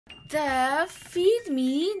The Feed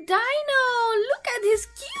Me Dino! Look at his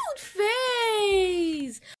cute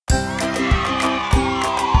face!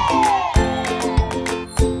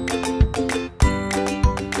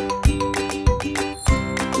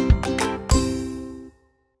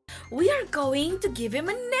 We are going to give him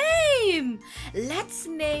a name! Let's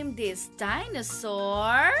name this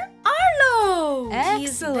dinosaur Arlo! Excellent!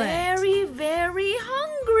 He's very, very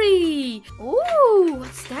hungry! Ooh,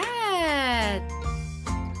 what's that?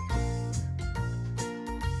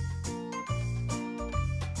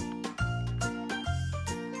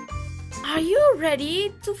 Are you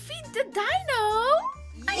ready to feed the dino?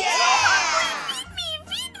 Yeah! Feed me,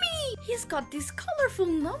 feed me! He's got these colorful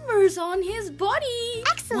numbers on his body.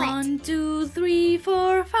 Excellent! 1, 2, 3,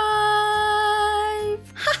 4,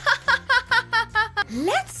 5.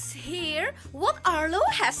 Let's hear what Arlo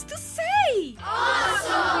has to say.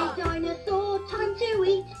 Awesome! Dinosaur, time to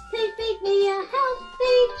eat. Please feed me a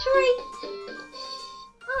healthy treat.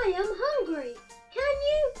 I am hungry. Can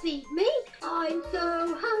you feed me? I'm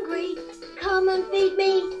so hungry. Come and feed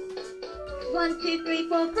me. 1, 2, 3,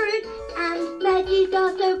 4 fruits and veggies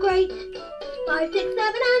are so great. 5, 6, 7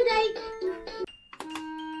 and 8.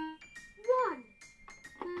 1,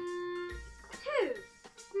 2,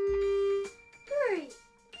 3,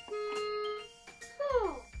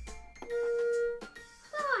 4,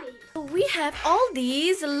 5. We have all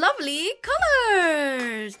these lovely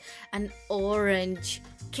colors. An orange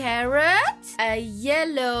carrot, a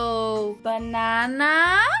yellow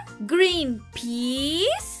banana, green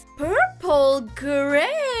peas, purple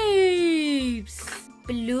grapes,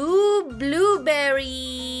 blue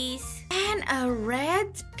blueberries, and a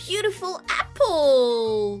red beautiful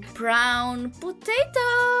apple, brown potato,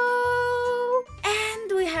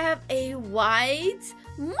 and we have a white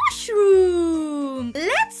mushroom.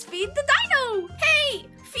 Let's feed the dino. Hey,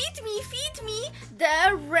 feed me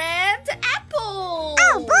the red apple.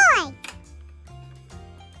 Oh boy!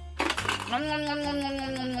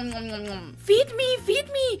 Feed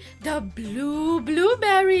me the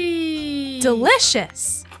blueberry.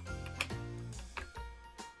 Delicious!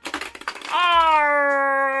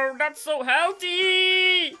 Oh, that's so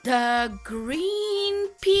healthy. The green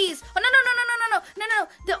peas. Oh, no,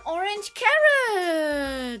 the orange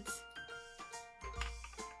carrot.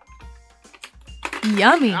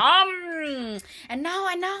 Yummy! And now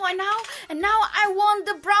I want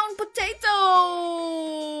the brown potato.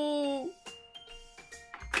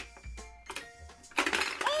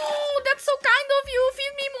 Oh, that's so kind of you.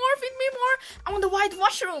 Feed me more. I want the white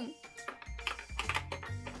mushroom.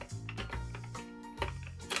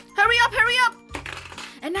 Hurry up.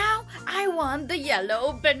 And now I want the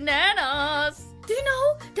yellow bananas. Do you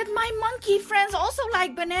know that my monkey friends also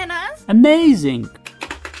like bananas? Amazing!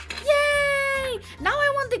 Yay! Now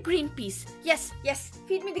I want the green peas. Yes.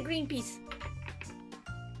 Feed me the green peas.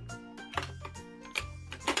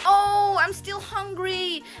 Oh, I'm still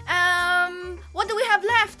hungry. What do we have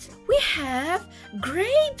left? We have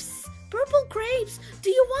grapes. Purple grapes. Do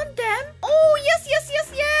you want them? Oh, yes.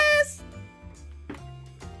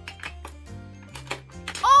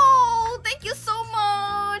 Oh, thank you so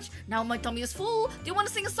much. Now my tummy is full. Do you want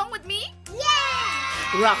to sing a song with me?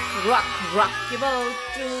 Yeah! Rock your boat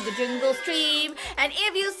through the jungle stream. And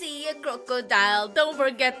if you see a crocodile, don't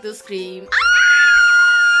forget to scream.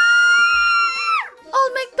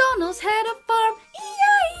 Old MacDonald's had a farm,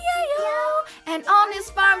 E-I-E-I-O. And on his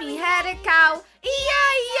farm he had a cow,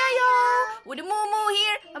 E-I-E-I-O. With a moo-moo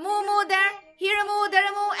here, a moo-moo there, here a moo, there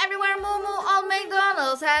a moo, everywhere moo-moo. Old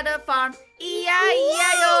MacDonald's had a farm,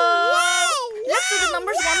 E-I-E-I-O. Let's do the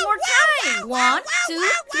numbers one more time. 1, 2,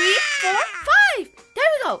 3, 4, 5.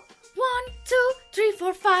 There we go. 1, 2, 3,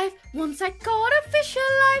 4, 5. Once I caught a fish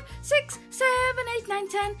alive. 6, 7, 8, 9,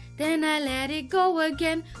 10. Then I let it go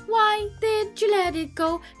again. Why did you let it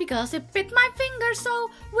go? Because it bit my finger so.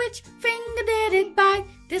 Which finger did it bite?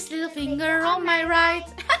 This little finger on my right.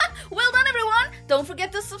 Well done, everyone. Don't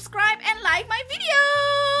forget to subscribe and like my video.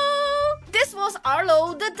 This was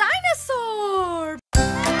Arlo the dinosaur.